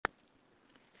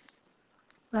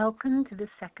Welcome to the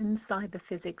second cyber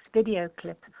physics video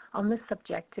clip on the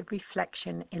subject of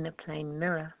reflection in a plane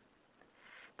mirror.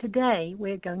 Today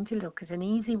we're going to look at an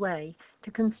easy way to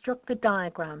construct the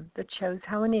diagram that shows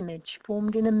how an image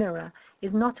formed in a mirror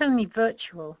is not only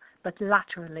virtual but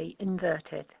laterally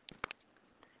inverted.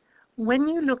 When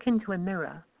you look into a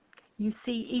mirror, you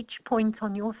see each point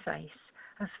on your face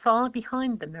as far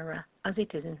behind the mirror as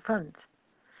it is in front.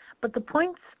 But the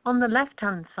points on the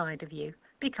left-hand side of you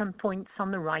become points on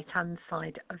the right-hand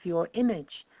side of your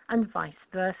image, and vice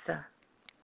versa.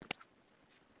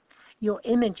 Your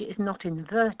image is not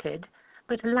inverted,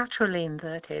 but laterally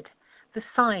inverted. The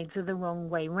sides are the wrong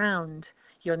way round.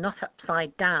 You're not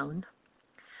upside down.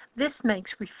 This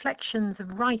makes reflections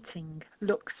of writing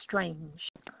look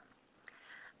strange.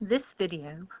 This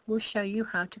video will show you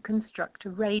how to construct a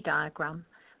ray diagram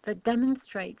that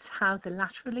demonstrates how the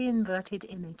laterally inverted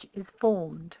image is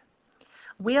formed.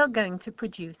 We are going to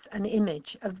produce an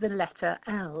image of the letter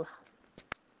L.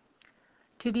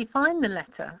 To define the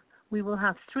letter, we will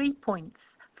have 3 points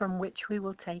from which we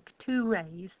will take 2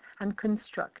 rays and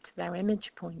construct their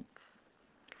image points.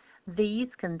 These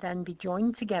can then be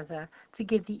joined together to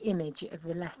give the image of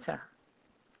the letter.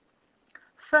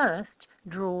 First,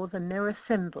 draw the mirror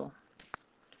symbol.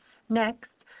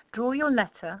 Next, draw your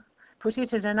letter, put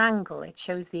it at an angle, it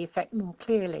shows the effect more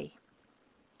clearly.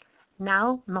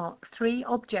 Now mark 3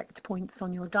 object points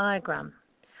on your diagram.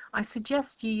 I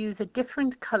suggest you use a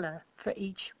different colour for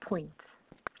each point.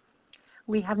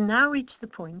 We have now reached the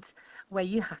point where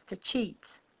you have to cheat.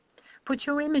 Put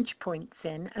your image points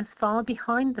in as far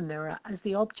behind the mirror as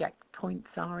the object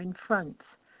points are in front.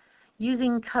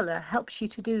 Using colour helps you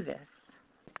to do this.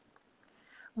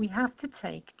 We have to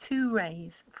take 2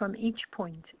 rays from each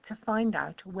point to find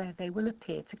out where they will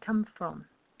appear to come from.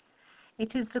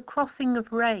 It is the crossing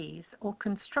of rays or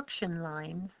construction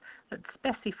lines that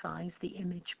specifies the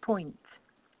image point.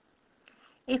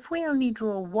 If we only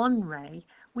draw 1 ray,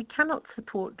 we cannot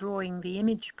support drawing the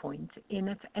image point in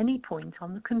at any point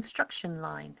on the construction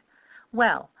line.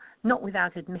 Well, not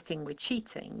without admitting we're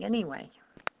cheating anyway.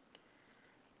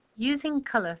 Using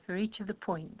colour for each of the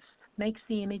points makes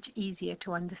the image easier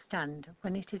to understand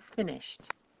when it is finished.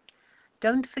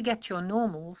 Don't forget your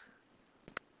normals.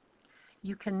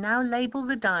 You can now label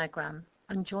the diagram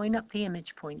and join up the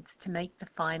image points to make the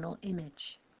final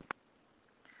image.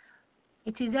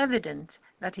 It is evident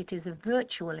that it is a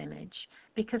virtual image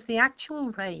because the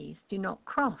actual rays do not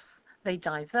cross, they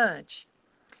diverge.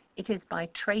 It is by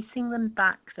tracing them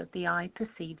back that the eye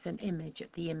perceives an image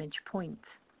at the image point.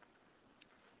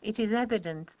 It is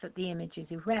evident that the image is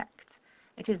erect.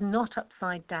 It is not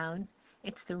upside down,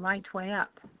 it's the right way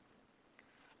up.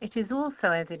 It is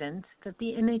also evident that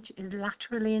the image is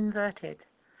laterally inverted.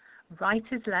 Right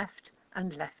is left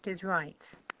and left is right.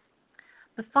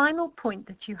 The final point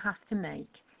that you have to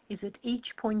make is that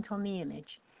each point on the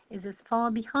image is as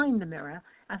far behind the mirror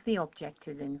as the object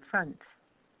is in front.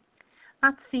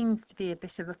 That seems to be a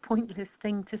bit of a pointless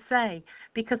thing to say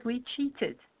because we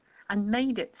cheated and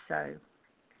made it so.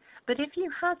 But if you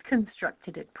had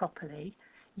constructed it properly,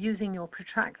 using your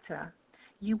protractor,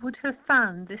 you would have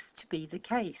found this to be the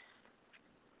case.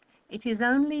 It is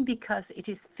only because it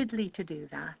is fiddly to do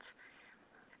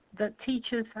that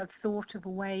teachers have thought of a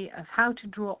way of how to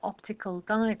draw optical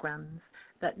diagrams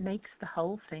that makes the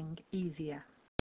whole thing easier.